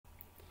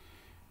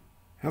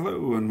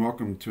Hello and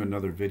welcome to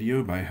another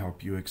video by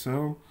Help You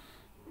Excel.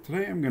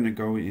 Today I'm going to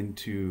go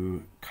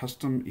into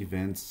custom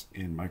events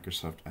in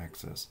Microsoft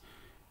Access.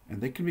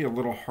 And they can be a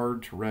little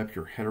hard to wrap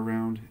your head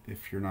around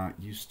if you're not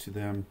used to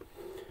them.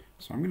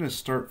 So I'm going to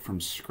start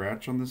from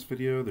scratch on this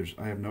video.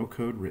 I have no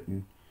code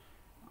written.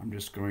 I'm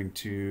just going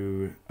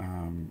to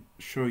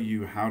show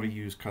you how to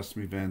use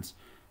custom events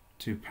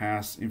to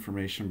pass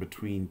information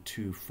between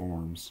two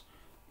forms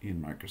in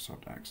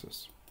Microsoft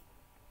Access.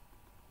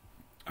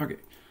 Okay.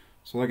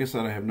 So like I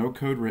said, I have no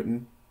code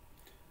written.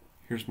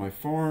 Here's my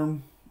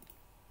form.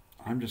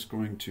 I'm just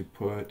going to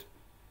put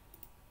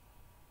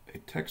a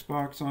text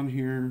box on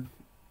here. I'm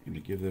going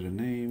to give it a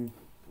name.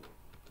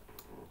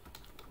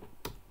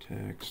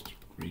 Text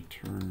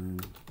return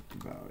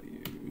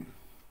value.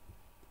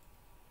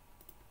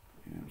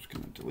 And I'm just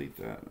going to delete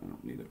that. I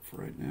don't need it for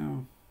right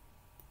now.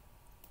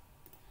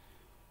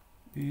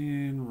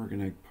 And we're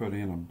going to put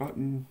in a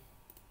button.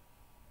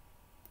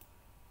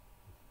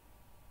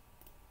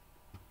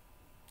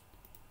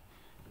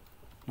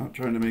 Not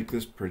trying to make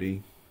this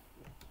pretty.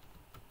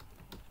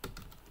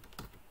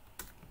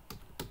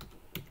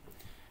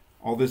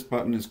 All this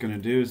button is going to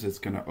do is it's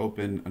going to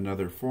open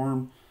another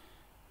form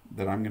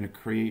that I'm going to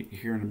create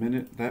here in a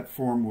minute. That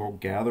form will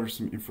gather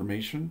some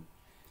information,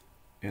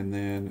 and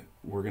then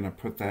we're going to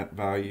put that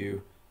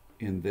value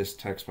in this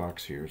text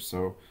box here.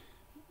 So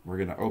we're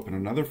going to open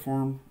another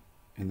form,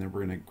 and then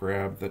we're going to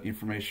grab the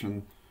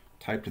information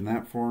typed in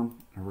that form,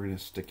 and we're going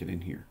to stick it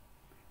in here.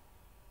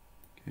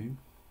 Okay.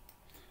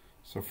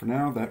 So for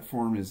now, that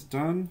form is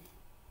done.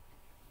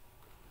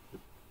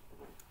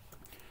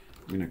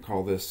 I'm going to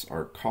call this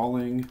our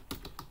calling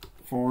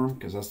form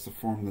because that's the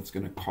form that's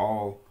going to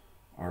call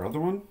our other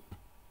one.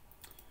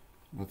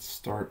 Let's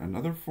start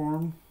another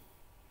form.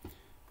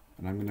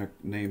 And I'm going to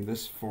name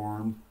this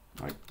form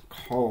my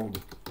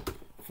called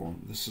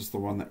form. This is the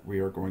one that we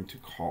are going to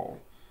call.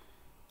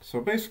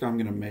 So basically, I'm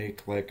going to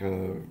make like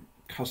a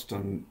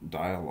custom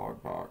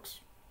dialog box.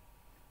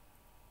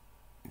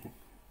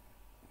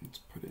 Let's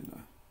put in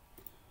a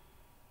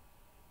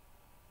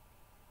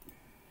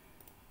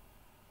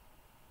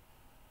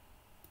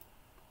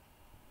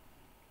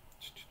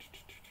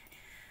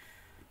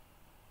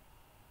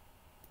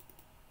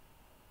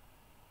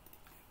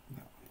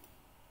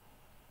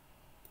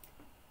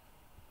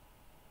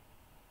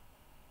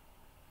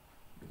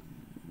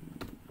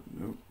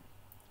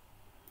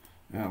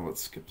Now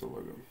let's skip the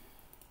logo.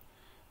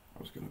 I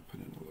was going to put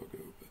in a logo,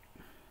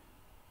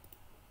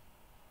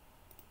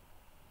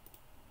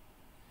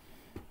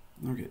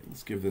 but okay,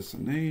 let's give this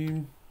a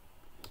name.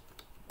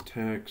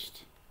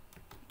 Text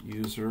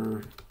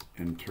user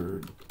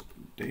entered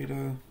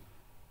data.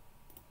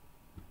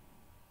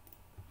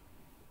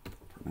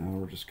 For now,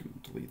 we're just going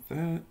to delete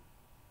that.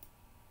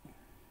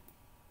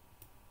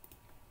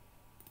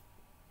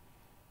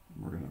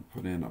 We're going to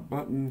put in a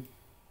button.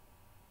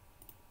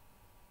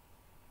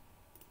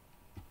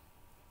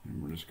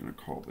 And we're just going to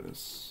call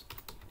this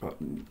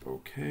button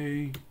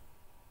OK,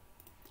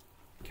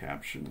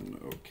 caption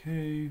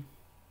OK.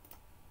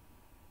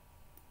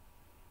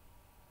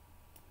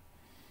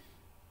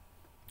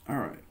 All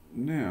right,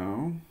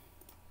 now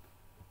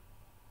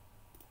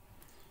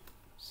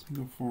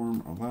single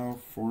form allow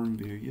form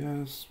view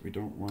yes. We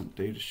don't want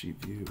datasheet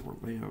view or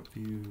layout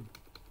view.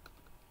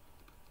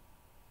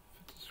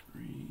 Fit the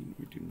screen.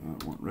 We do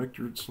not want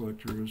record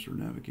selectors or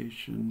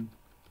navigation.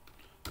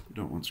 We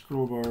don't want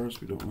scroll bars,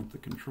 we don't want the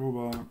control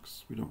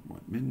box, we don't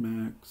want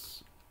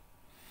min-max,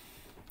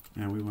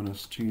 and we want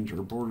to change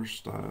our border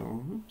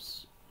style,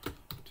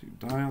 to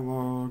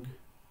dialog.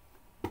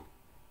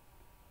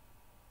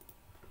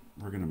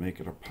 We're going to make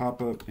it a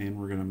pop-up, and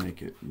we're going to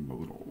make it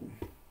modal.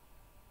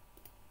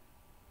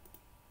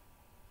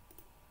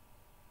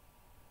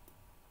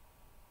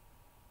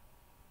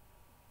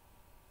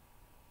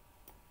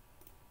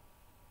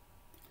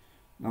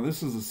 Now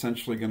this is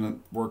essentially going to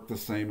work the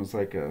same as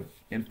like a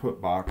input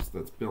box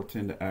that's built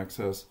into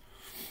Access,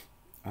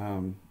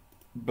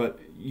 but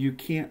you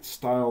can't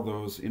style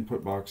those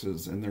input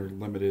boxes and they're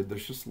limited.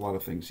 There's just a lot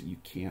of things that you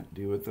can't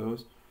do with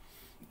those.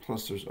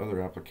 Plus there's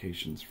other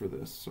applications for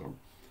this. So,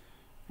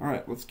 all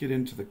right, let's get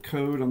into the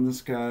code on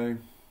this guy.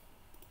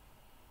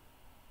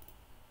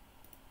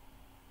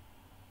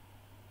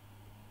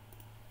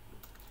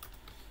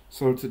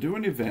 So to do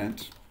an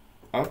event,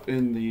 up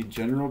in the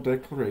general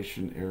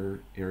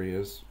declaration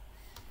areas,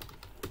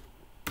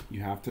 you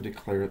have to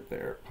declare it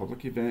there.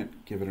 Public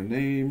event, give it a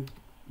name,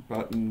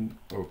 button,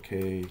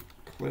 OK,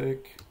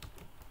 click,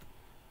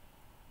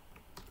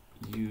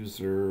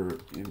 user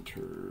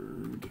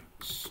entered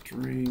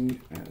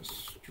string as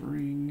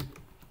string,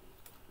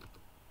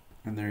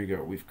 and there you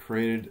go. We've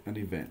created an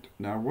event.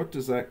 Now what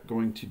does that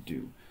going to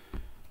do?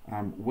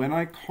 When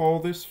I call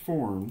this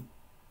form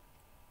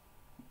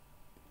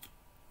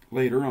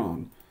later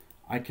on,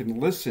 I can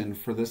listen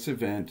for this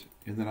event,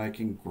 and then I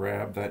can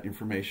grab that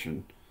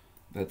information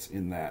that's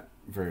in that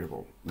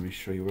variable. Let me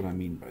show you what I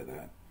mean by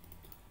that.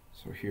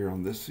 So here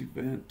on this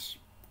event,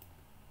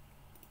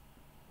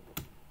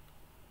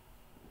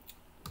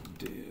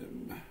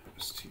 dim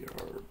str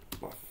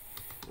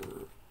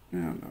buffer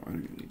No, I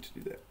don't need to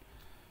do that.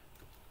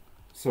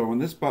 So when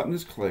this button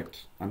is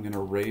clicked, I'm going to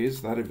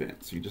raise that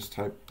event. So you just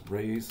type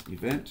raise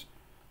event,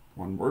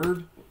 one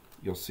word.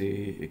 You'll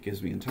see it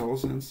gives me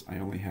IntelliSense. I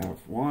only have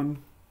one.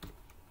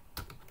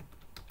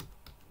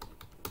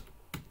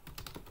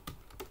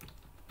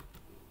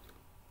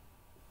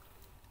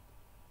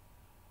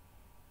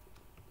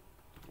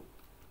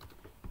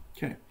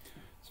 Okay,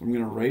 so I'm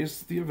going to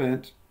raise the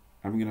event.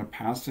 I'm going to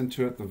pass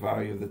into it the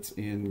value that's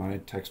in my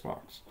text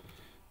box.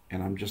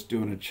 And I'm just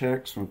doing a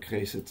check, so in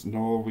case it's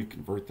null, we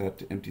convert that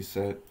to empty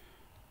set.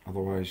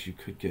 Otherwise, you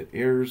could get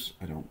errors.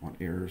 I don't want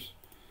errors.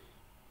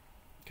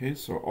 Okay,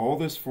 so all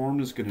this form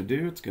is going to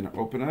do, it's going to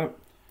open up,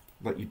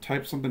 let you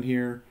type something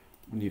here.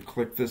 When you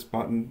click this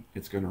button,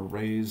 it's going to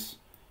raise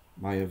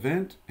my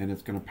event, and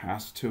it's going to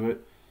pass to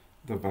it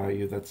the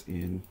value that's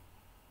in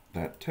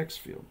that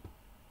text field.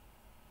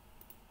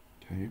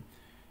 Okay,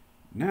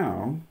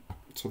 now,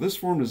 so this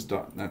form is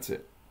done. That's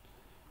it.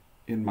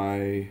 In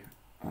my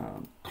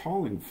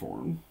calling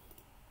form,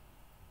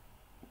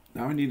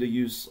 now I need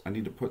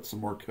to put some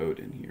more code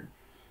in here.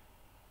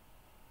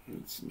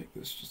 Let's make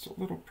this just a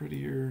little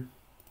prettier.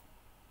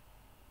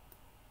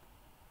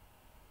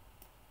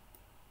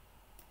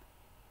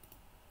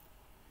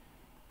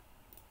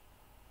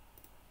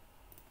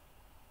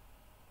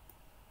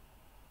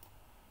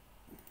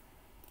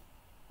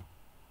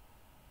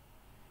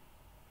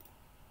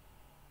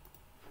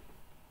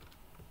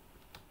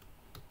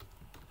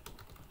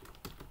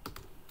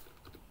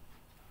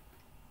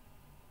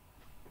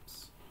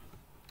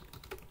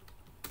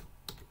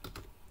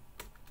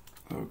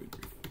 Oh, good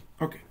grief.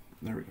 Okay,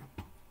 there we go.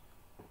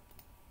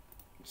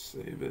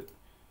 Save it.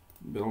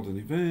 Build an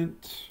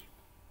event.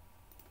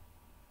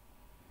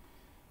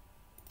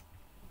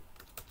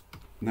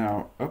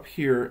 Now, up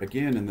here,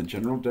 again, in the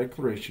general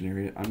declaration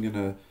area, I'm going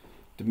to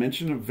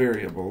dimension a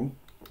variable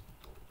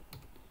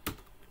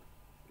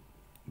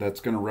that's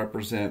going to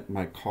represent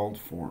my called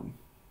form.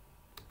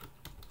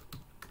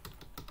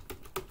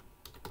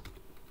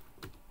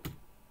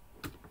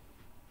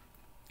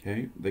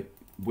 Okay, the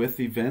with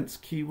events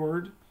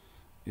keyword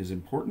is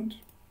important.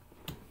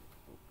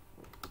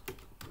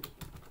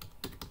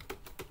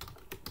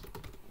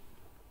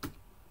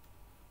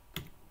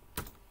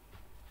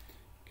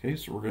 Okay,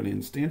 so we're going to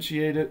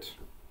instantiate it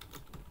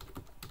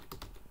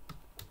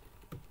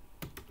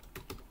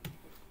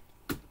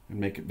and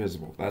make it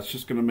visible. That's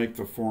just going to make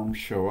the form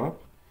show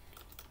up.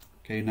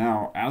 Okay,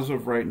 now, as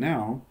of right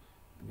now,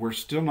 we're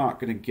still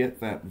not going to get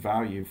that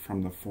value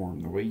from the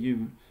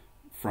form,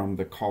 from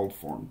the called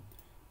form.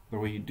 The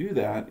way you do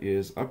that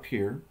is up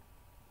here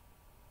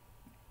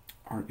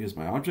is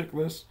my object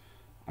list.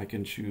 I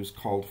can choose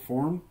called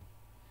form,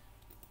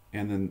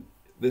 and then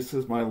this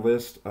is my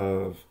list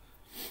of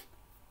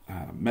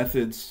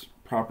methods,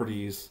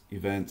 properties,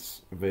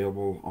 events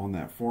available on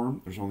that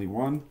form. There's only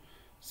one,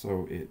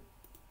 so it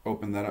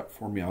opened that up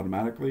for me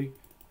automatically.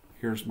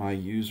 Here's my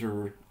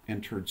user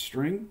entered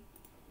string.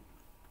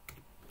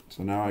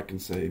 So now I can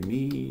say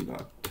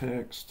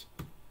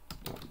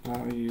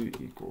me.text.value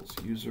equals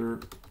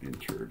user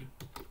entered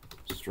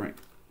string.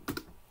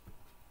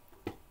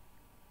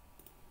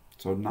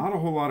 So not a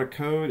whole lot of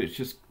code, it's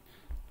just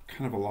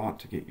kind of a lot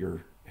to get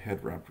your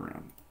head wrapped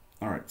around.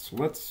 All right, so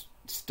let's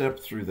step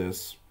through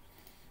this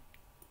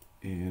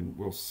and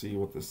we'll see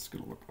what this is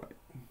going to look like.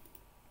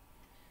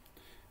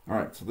 All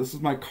right, so this is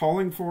my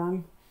calling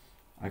form.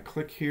 I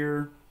click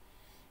here.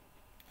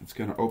 It's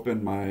going to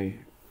open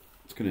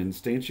it's going to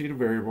instantiate a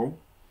variable,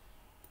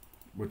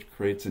 which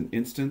creates an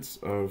instance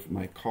of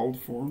my called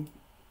form,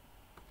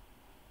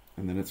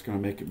 and then it's going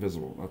to make it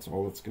visible. That's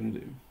all it's going to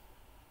do.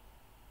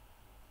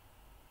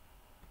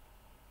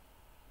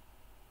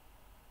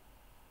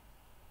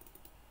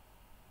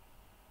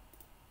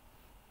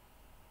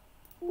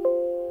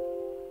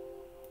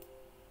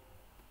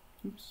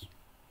 Oops.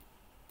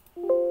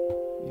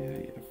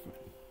 Yeah,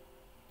 fine.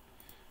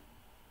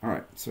 All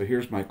right, so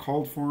here's my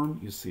called form.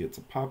 You see it's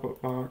a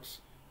pop-up box.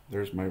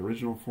 There's my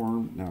original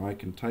form. Now I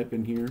can type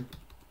in here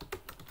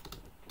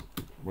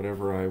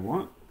whatever I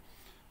want.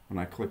 When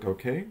I click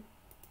OK,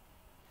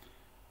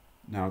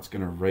 now it's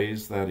going to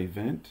raise that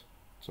event.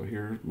 So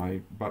here's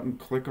my button,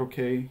 click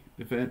OK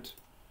event.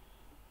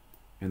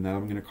 And then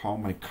I'm going to call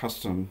my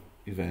custom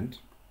event.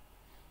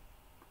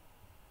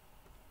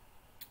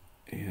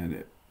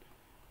 And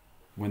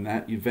when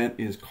that event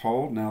is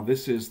called, now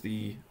this is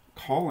the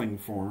calling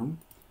form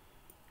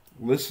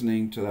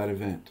listening to that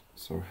event.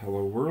 So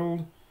hello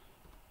world,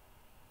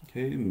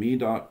 okay,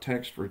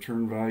 me.text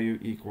return value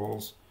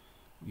equals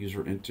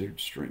user entered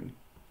string.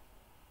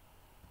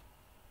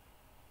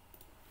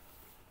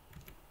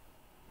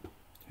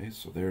 Okay,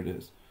 so there it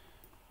is.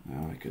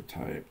 Now I could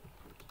type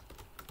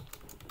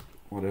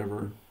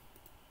whatever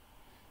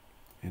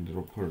and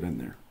it'll put it in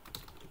there.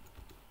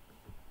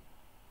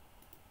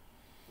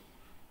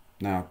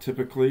 Now,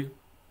 typically,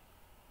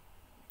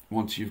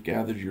 once you've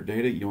gathered your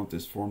data, you want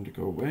this form to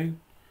go away.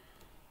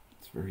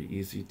 It's very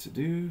easy to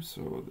do.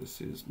 So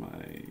this is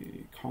my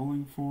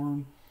calling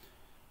form.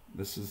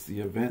 This is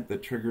the event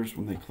that triggers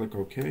when they click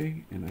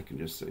OK, and I can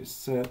just say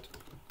set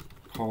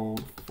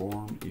called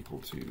form equal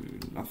to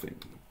nothing.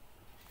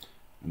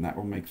 And that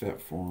will make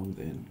that form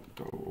then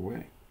go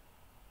away.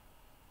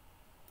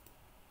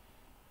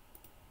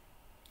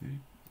 Okay.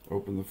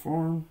 Open the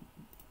form,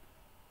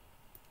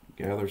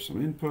 gather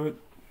some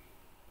input,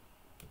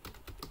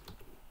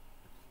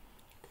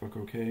 click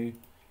OK,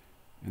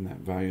 and that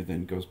value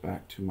then goes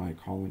back to my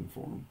calling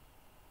form.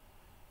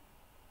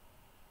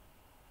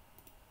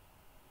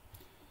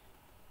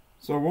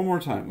 So one more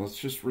time, let's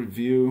just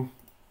review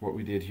what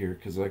we did here,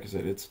 because like I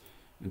said, it's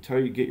until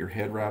you get your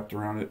head wrapped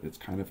around it, it's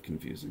kind of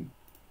confusing.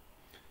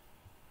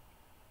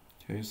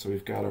 Okay, so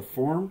we've got a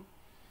form.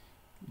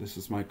 This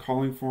is my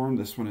calling form.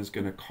 This one is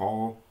going to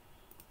call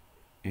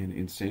and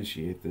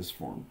instantiate this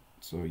form.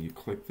 So you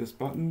click this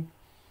button,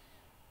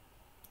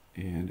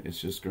 and it's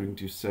just going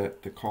to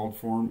set the called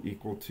form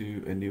equal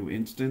to a new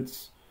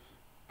instance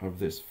of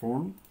this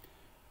form.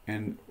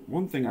 And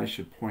one thing I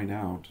should point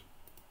out,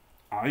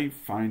 I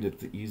find it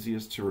the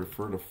easiest to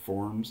refer to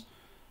forms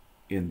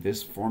in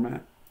this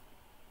format.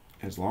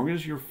 As long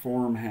as your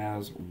form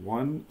has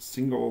one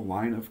single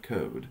line of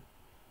code,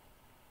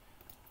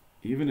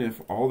 even if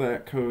all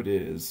that code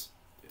is,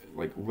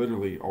 like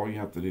literally all you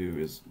have to do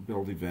is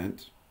build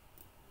event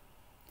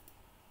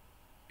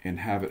and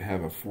have it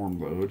have a form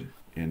load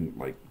and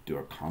like do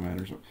a comment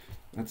or something.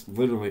 That's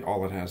literally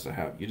all it has to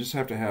have. You just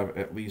have to have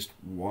at least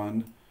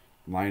one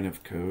line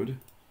of code,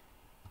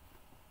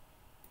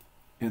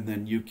 and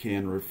then you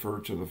can refer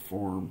to the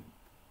form.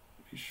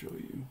 Let me show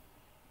you.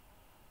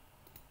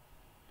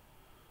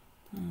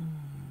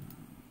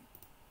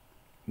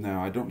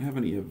 Now I don't have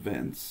any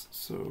events,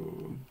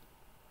 so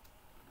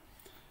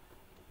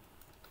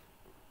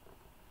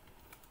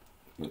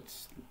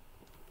let's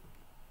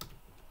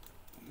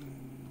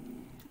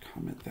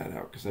comment that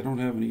out, because I don't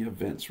have any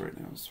events right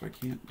now, so I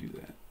can't do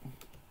that.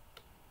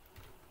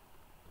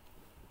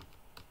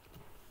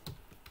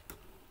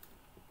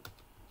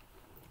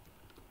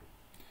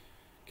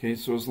 Okay,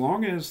 so as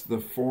long as the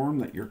form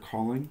that you're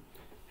calling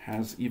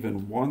has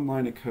even one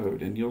line of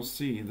code, and you'll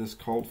see this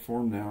called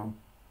form now,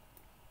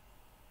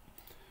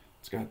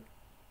 it's got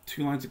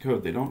 2 lines of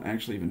code. They don't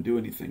actually even do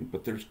anything,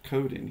 but there's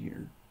code in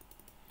here.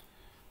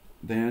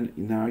 Then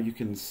now you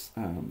can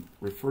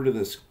refer to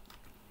this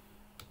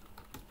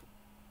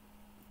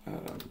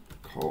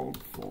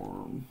called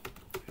form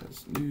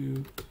as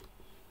new,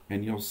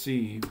 and you'll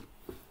see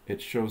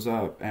it shows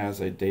up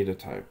as a data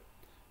type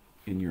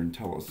in your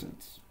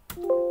IntelliSense.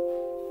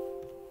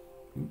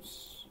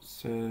 Oops,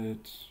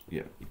 set,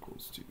 yeah,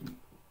 equals to.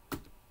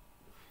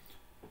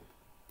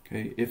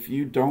 Okay, if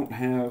you don't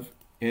have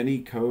any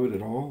code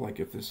at all, like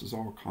if this is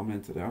all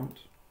commented out,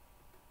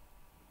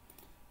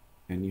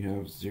 and you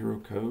have 0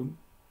 code,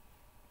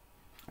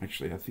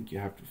 actually I think you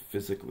have to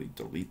physically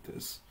delete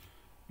this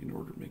in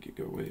order to make it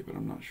go away, but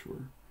I'm not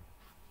sure.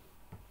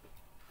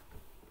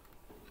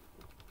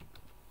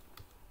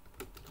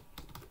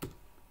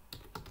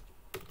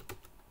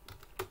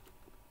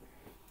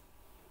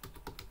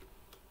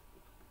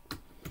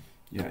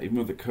 Yeah, even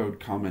with the code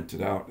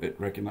commented out, it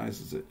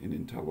recognizes it in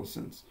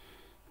IntelliSense.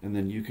 And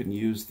then you can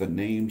use the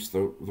names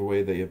the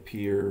way they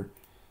appear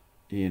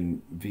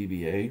in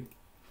VBA,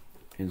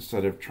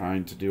 instead of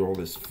trying to do all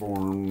this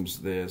forms,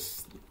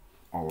 this,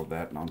 all of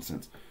that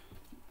nonsense.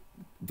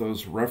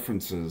 Those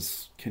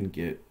references can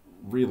get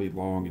really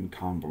long and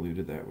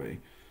convoluted that way.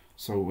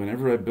 So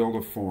whenever I build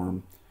a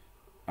form,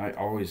 I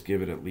always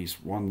give it at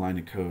least one line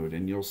of code.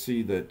 And you'll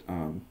see that,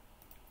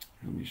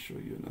 let me show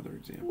you another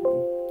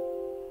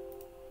example.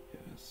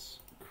 Yes,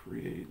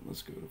 create,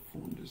 let's go to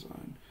form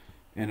design.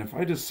 And if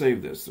I just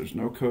save this, there's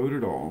no code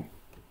at all.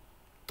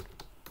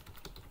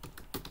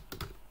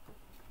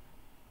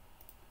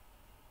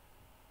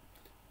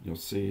 You'll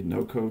see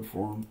no code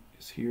form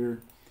is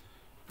here.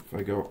 If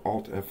I go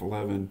Alt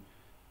F11,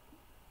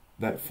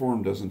 that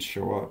form doesn't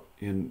show up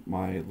in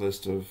my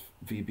list of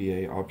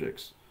VBA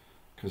objects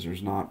because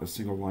there's not a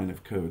single line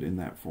of code in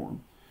that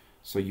form.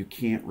 So you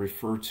can't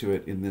refer to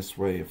it in this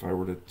way. If I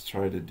were to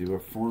try to do a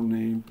form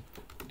name,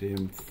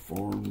 dim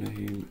form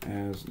name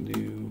as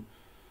new,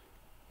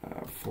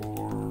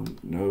 form,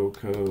 no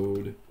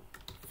code,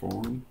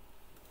 form,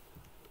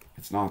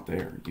 it's not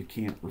there. You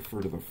can't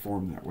refer to the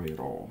form that way at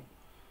all.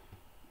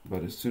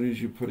 But as soon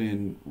as you put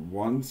in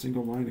one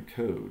single line of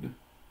code,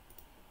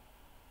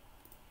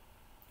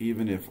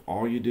 even if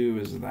all you do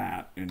is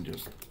that, and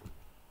just,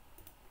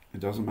 it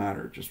doesn't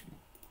matter, just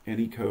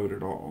any code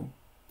at all.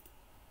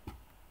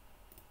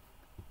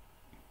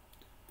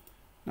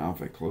 Now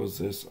if I close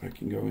this, I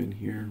can go in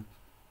here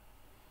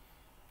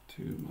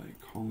to my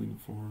calling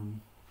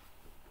form,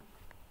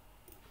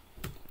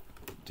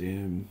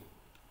 dim,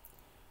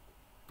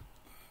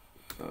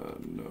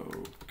 no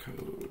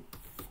code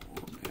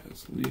form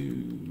as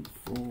new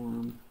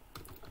form,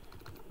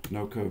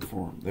 no code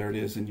form. There it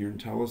is in your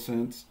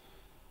IntelliSense.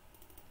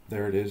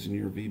 There it is in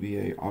your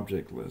VBA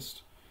object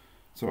list.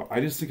 So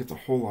I just think it's a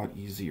whole lot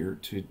easier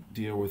to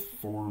deal with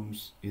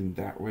forms in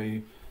that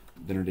way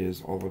than it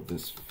is all of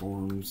this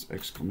forms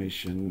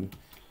exclamation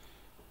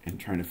and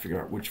trying to figure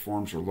out which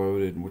forms are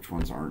loaded and which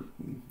ones aren't.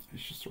 And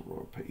it's just a row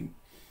of pain.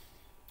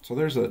 So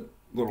there's a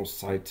little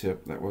side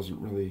tip that wasn't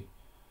really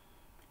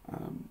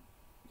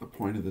the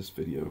point of this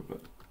video,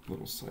 but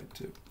little side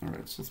tip. All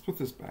right, so let's put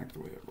this back the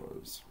way it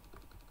was.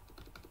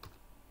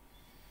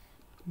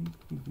 I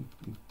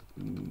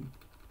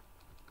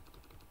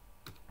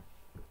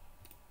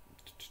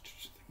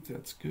think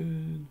that's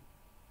good.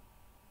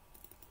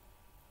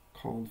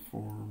 Called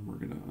form, we're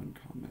going to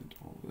uncomment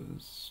all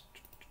this.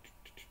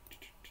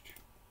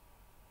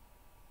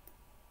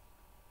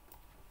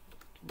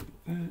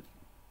 Delete that.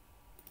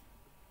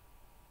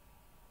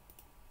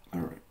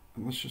 All right,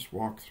 and let's just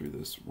walk through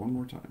this one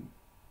more time.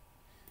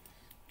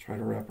 Try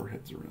to wrap our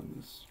heads around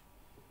this.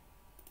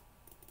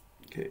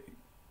 Okay,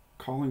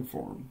 calling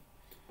form.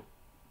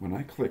 When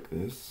I click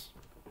this,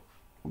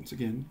 once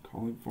again,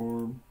 calling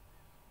form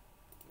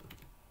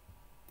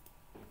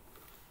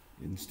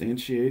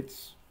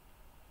instantiates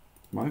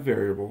my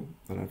variable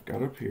that I've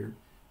got up here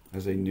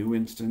as a new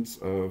instance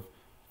of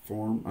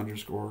form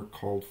underscore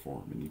called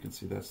form. And you can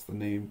see that's the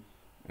name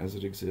as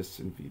it exists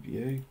in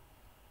VBA.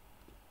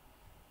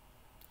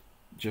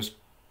 Just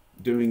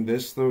doing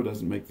this, though,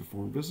 doesn't make the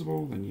form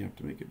visible. Then you have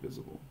to make it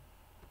visible.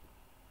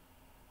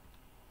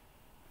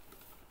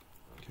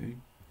 Okay,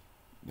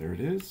 there it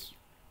is.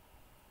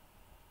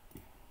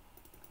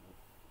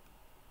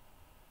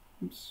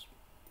 Oops.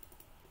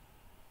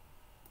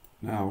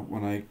 Now,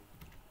 when I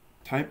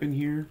type in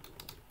here,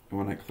 and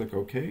when I click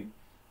OK,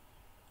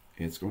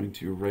 it's going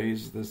to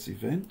raise this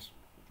event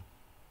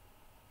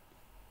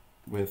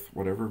with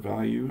whatever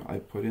value I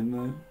put in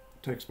the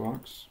text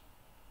box.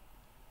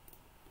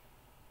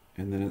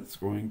 And then it's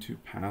going to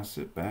pass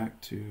it back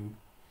to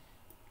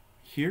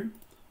here.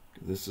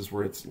 This is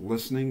where it's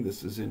listening.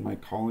 This is in my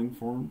calling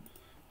form,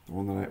 the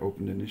one that I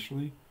opened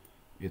initially.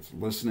 It's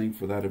listening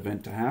for that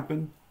event to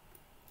happen,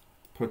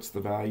 puts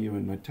the value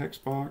in my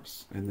text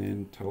box, and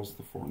then tells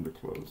the form to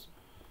close.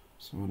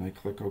 So when I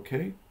click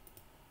OK,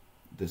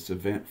 this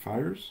event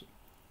fires,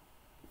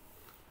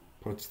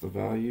 puts the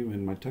value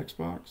in my text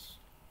box,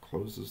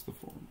 closes the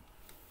form.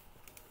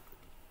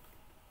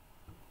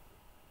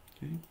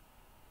 Okay.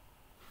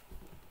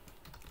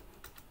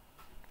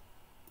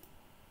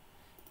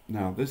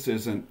 Now, this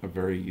isn't a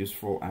very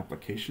useful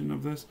application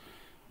of this,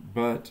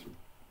 but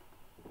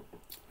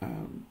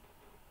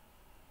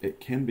it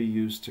can be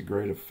used to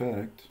great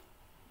effect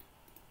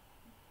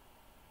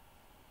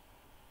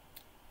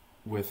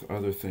with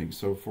other things.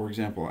 So, for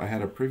example, I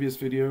had a previous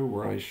video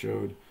where I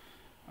showed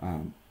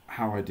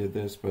how I did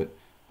this, but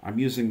I'm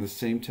using the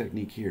same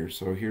technique here.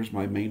 So here's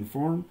my main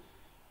form.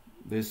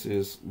 This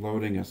is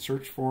loading a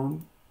search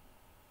form.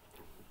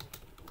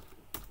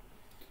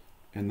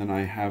 And then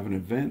I have an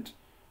event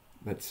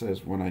that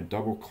says when I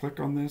double click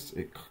on this,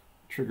 it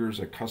triggers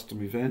a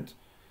custom event,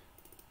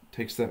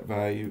 takes that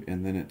value,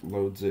 and then it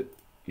loads it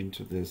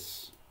into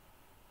this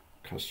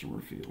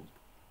customer field.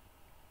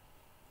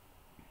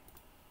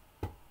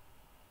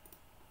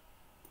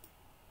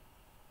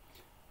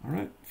 All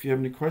right, if you have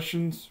any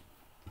questions,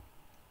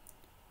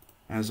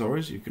 as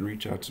always, you can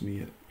reach out to me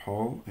at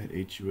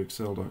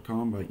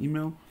paul@huxl.com by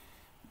email.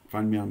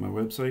 Find me on my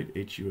website,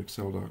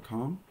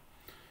 huxl.com.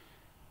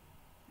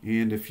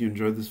 And if you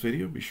enjoyed this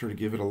video, be sure to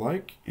give it a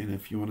like. And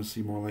if you want to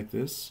see more like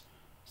this,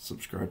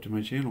 subscribe to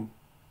my channel.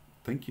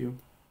 Thank you.